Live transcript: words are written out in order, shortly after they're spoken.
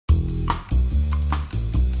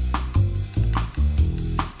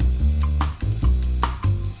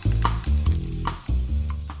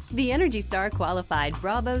The Energy Star qualified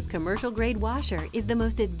Bravos commercial grade washer is the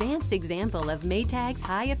most advanced example of Maytag's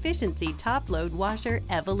high-efficiency top-load washer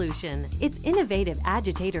evolution. Its innovative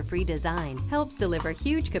agitator-free design helps deliver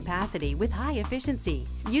huge capacity with high efficiency,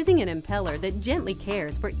 using an impeller that gently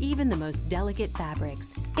cares for even the most delicate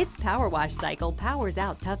fabrics. Its power wash cycle powers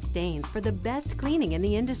out tough stains for the best cleaning in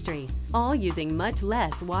the industry, all using much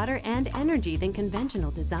less water and energy than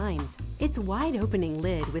conventional designs. Its wide-opening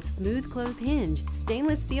lid with smooth close hinge,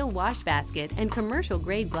 stainless steel wash basket, and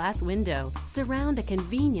commercial-grade glass window surround a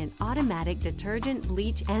convenient automatic detergent,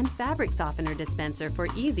 bleach, and fabric softener dispenser for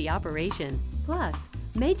easy operation. Plus,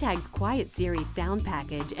 Maytag's Quiet Series sound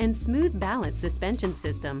package and smooth balance suspension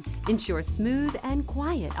system ensure smooth and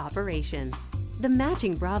quiet operation. The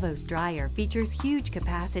matching Bravos dryer features huge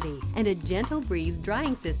capacity and a gentle breeze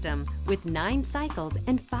drying system with 9 cycles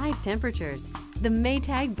and 5 temperatures. The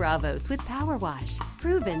Maytag Bravos with Power Wash,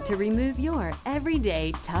 proven to remove your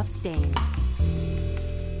everyday tough stains.